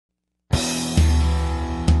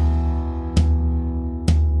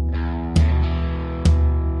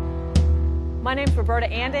My name's Roberta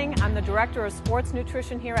Anding. I'm the Director of Sports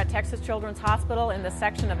Nutrition here at Texas Children's Hospital in the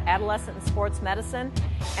section of Adolescent and Sports Medicine,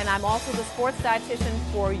 and I'm also the sports dietitian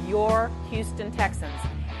for your Houston Texans.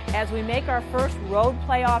 As we make our first road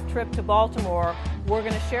playoff trip to Baltimore, we're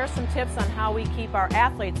going to share some tips on how we keep our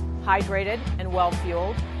athletes hydrated and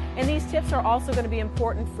well-fueled, and these tips are also going to be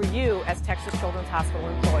important for you as Texas Children's Hospital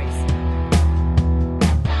employees.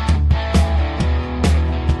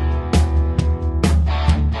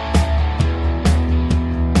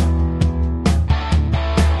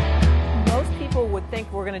 Would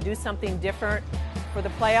think we're going to do something different for the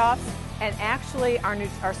playoffs, and actually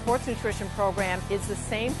our sports nutrition program is the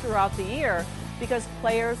same throughout the year because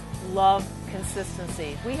players love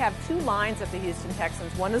consistency. We have two lines at the Houston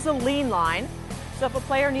Texans. One is a lean line, so if a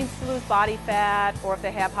player needs to lose body fat or if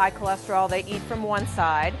they have high cholesterol, they eat from one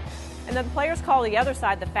side. And then the players call the other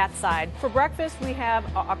side the fat side. For breakfast, we have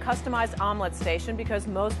a customized omelet station because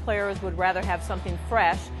most players would rather have something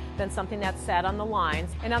fresh than something that's sat on the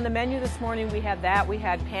lines. And on the menu this morning, we had that. We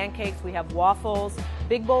had pancakes, we have waffles,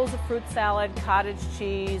 big bowls of fruit salad, cottage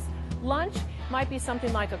cheese. Lunch might be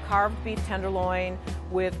something like a carved beef tenderloin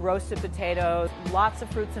with roasted potatoes, lots of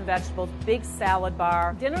fruits and vegetables, big salad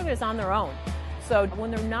bar. Dinner is on their own. So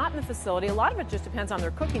when they're not in the facility, a lot of it just depends on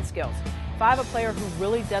their cooking skills. If I have a player who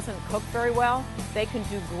really doesn't cook very well, they can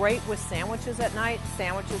do great with sandwiches at night,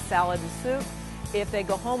 sandwiches, salad, and soup. If they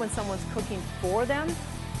go home and someone's cooking for them,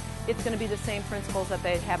 it's going to be the same principles that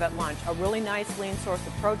they have at lunch. A really nice lean source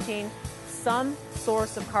of protein, some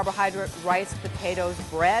source of carbohydrate, rice, potatoes,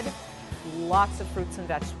 bread, lots of fruits and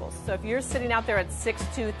vegetables. So if you're sitting out there at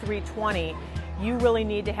 6'2", 320, you really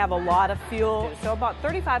need to have a lot of fuel. So about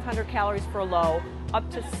 3,500 calories for a low, up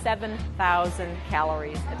to 7,000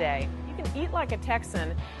 calories a day. You can eat like a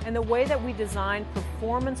Texan, and the way that we design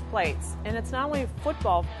performance plates, and it's not only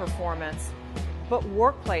football performance, but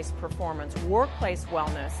workplace performance, workplace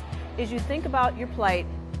wellness, is you think about your plate,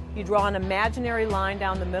 you draw an imaginary line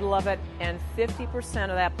down the middle of it, and 50%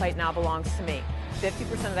 of that plate now belongs to me.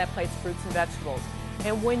 50% of that plate's fruits and vegetables.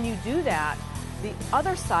 And when you do that, the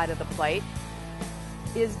other side of the plate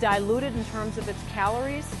is diluted in terms of its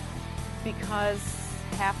calories because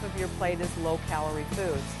half of your plate is low-calorie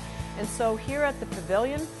foods. And so here at the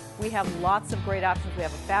Pavilion, we have lots of great options. We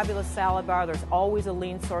have a fabulous salad bar. There's always a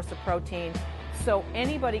lean source of protein. So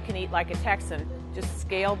anybody can eat like a Texan. Just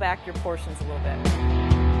scale back your portions a little bit.